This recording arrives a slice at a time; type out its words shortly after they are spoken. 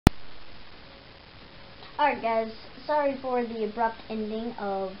Alright guys, sorry for the abrupt ending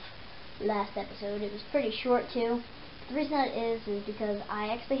of last episode. It was pretty short too. The reason that is because I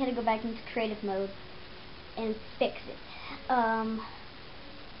actually had to go back into creative mode and fix it. And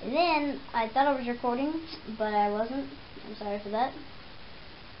then I thought I was recording, but I wasn't. I'm sorry for that.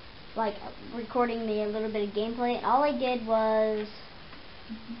 Like recording me a little bit of gameplay, and all I did was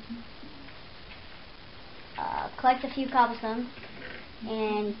collect a few cobblestone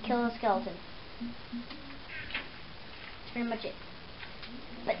and kill a skeleton. That's pretty much it.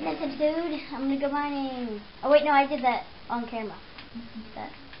 But in this episode, I'm gonna go mining. Oh wait, no, I did that on camera.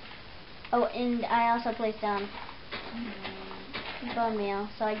 That. Oh, and I also placed down bone meal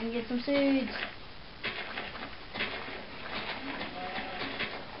so I can get some seeds.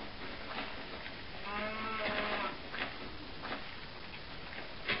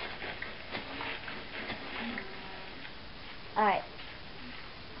 Alright.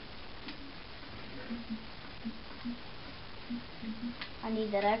 I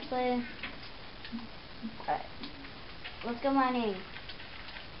need that actually. Alright. Let's go mining.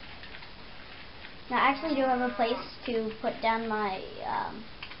 Now I actually do have a place to put down my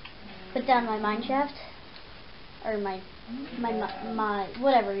MineCraft. Or my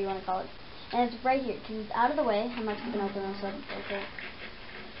whatever you want to call it. And it's right here, because it's out of the way. I'm actually going to open this up real quick.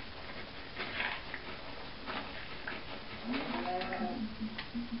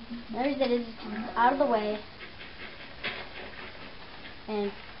 The reason that is it's out of the way,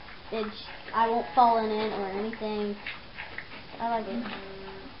 and I won't fall in it or anything. I like it.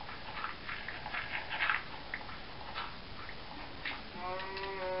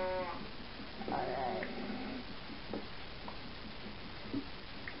 Alright.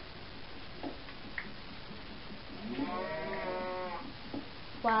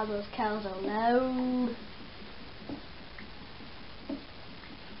 Wow, those cows are loud.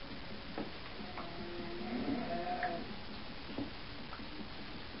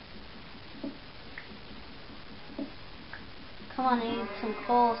 Come on, I need some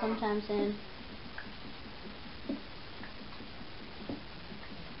coal sometime soon.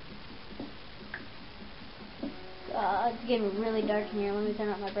 It's getting really dark in here. Let me turn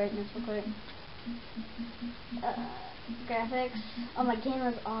up my brightness real quick. Graphics. Oh, my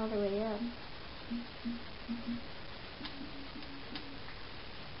camera's all the way up.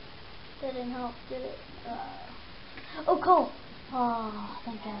 That didn't help, did it? Oh, coal! Oh,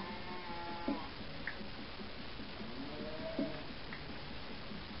 thank God.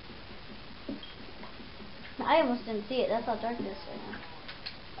 I almost didn't see it. That's how dark it is right now.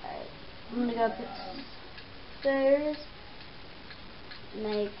 Alright. I'm gonna go up the stairs.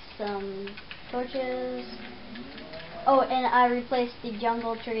 Make some torches. Oh, and I replaced the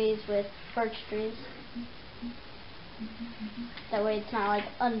jungle trees with birch trees. That way it's not like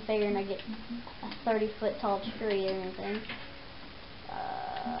unfair and I get a 30-foot tall tree or anything.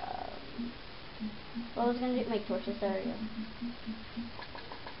 What was I gonna do? Make torches. There we go.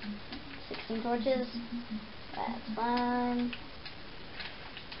 16 torches. That's fine.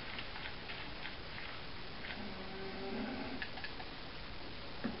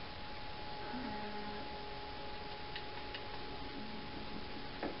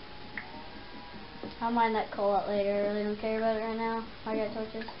 I'll mine that coal out later. I really don't care about it right now. I got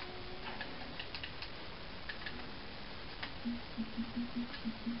torches.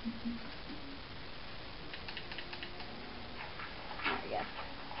 There we go.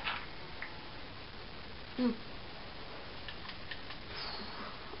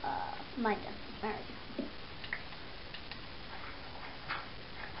 Mine done. There we go.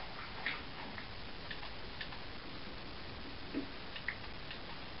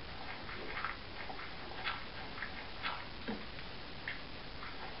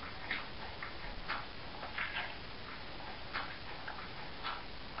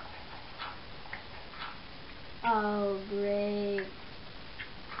 Oh, great.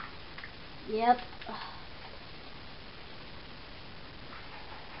 Yep.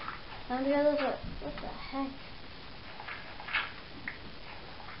 What the heck?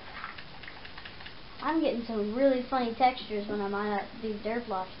 I'm getting some really funny textures when I mine out these dirt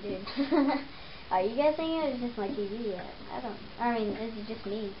blocks, dude. Are you guys thinking it's just my TV? I mean, is it just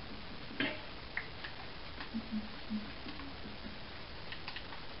me?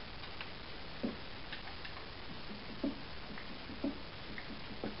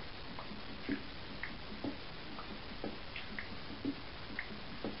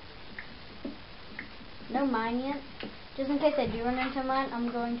 No mine yet. Just in case I do run into mine,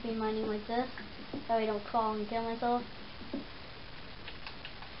 I'm going to be mining like this, so I don't fall and kill myself.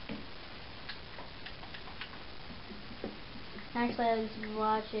 Actually, I just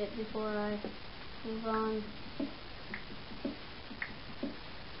watch it before I Move on.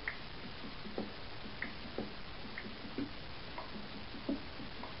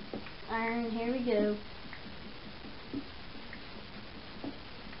 Iron, here we go.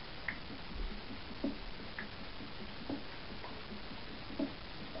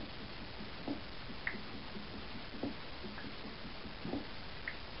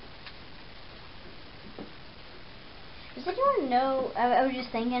 Does anyone know, I was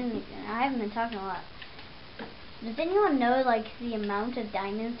just thinking, I haven't been talking a lot. Does anyone know, like, the amount of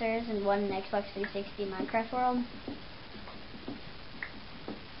diamonds there is in one Xbox 360 Minecraft world?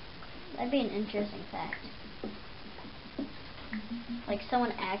 That'd be an interesting fact. Like,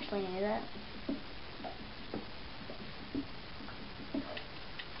 someone actually knew that.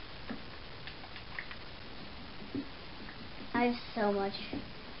 I have so much.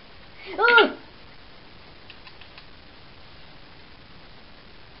 Oh!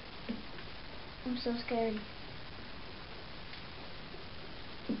 I'm so scared.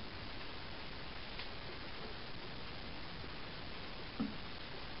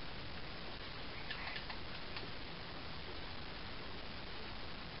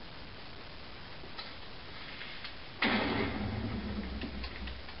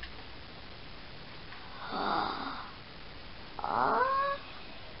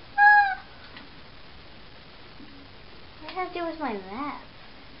 What does that have to do with my map?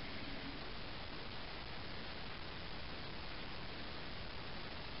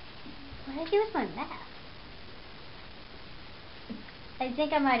 What did I do with my map? I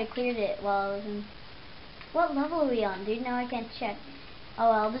think I might have cleared it while I was in... What level are we on, dude? Now I can't check. Oh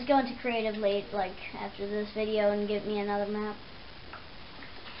well, I'll just go into creative late, like, after this video and get me another map.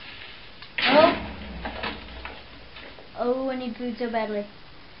 Oh! Oh, I need food so badly.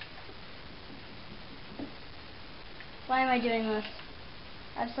 Why am I doing this?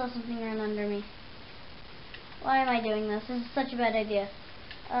 I saw something run under me. Why am I doing this? This is such a bad idea.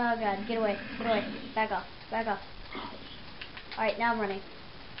 Oh god, get away, get away. Back off, back off. Alright, now I'm running.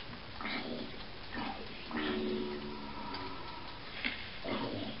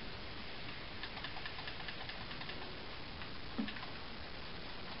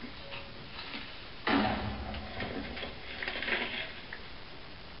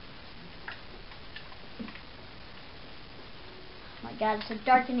 Oh my god, it's so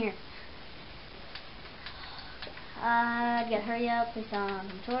dark in here. I gotta hurry up, place on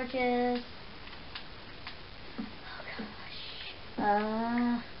some torches. Oh gosh.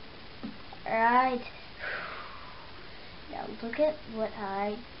 Alright. Now look at what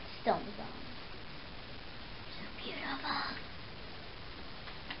I stumbled on. So beautiful.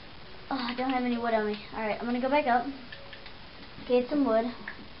 Oh, I don't have any wood on me. Alright, I'm gonna go back up. Get some wood.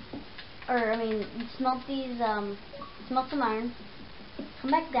 Or, I mean, smelt these, smelt some iron.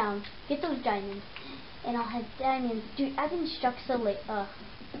 Come back down. Get those diamonds. And I'll have diamonds. Dude, I've been struck so late.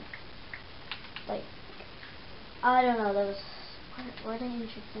 Like, I don't know, those. Where are they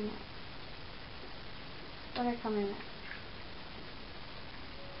interested in that? What are coming at?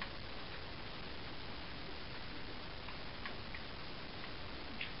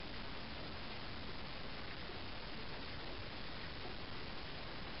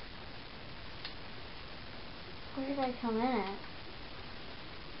 Where did I come in at?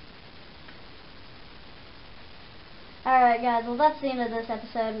 Alright guys, well that's the end of this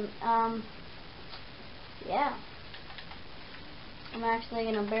episode. Yeah. I'm actually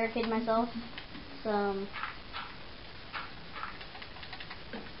gonna barricade myself some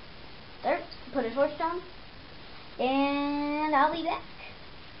dirt, put a torch down, and I'll be back.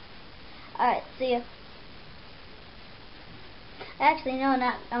 Alright, see ya. Actually, no,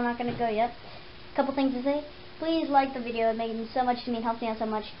 I'm not gonna go yet. Couple things to say. Please like the video, it means so much to me, it helps me out so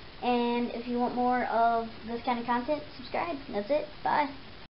much. And if you want more of this kind of content, subscribe. That's it. Bye.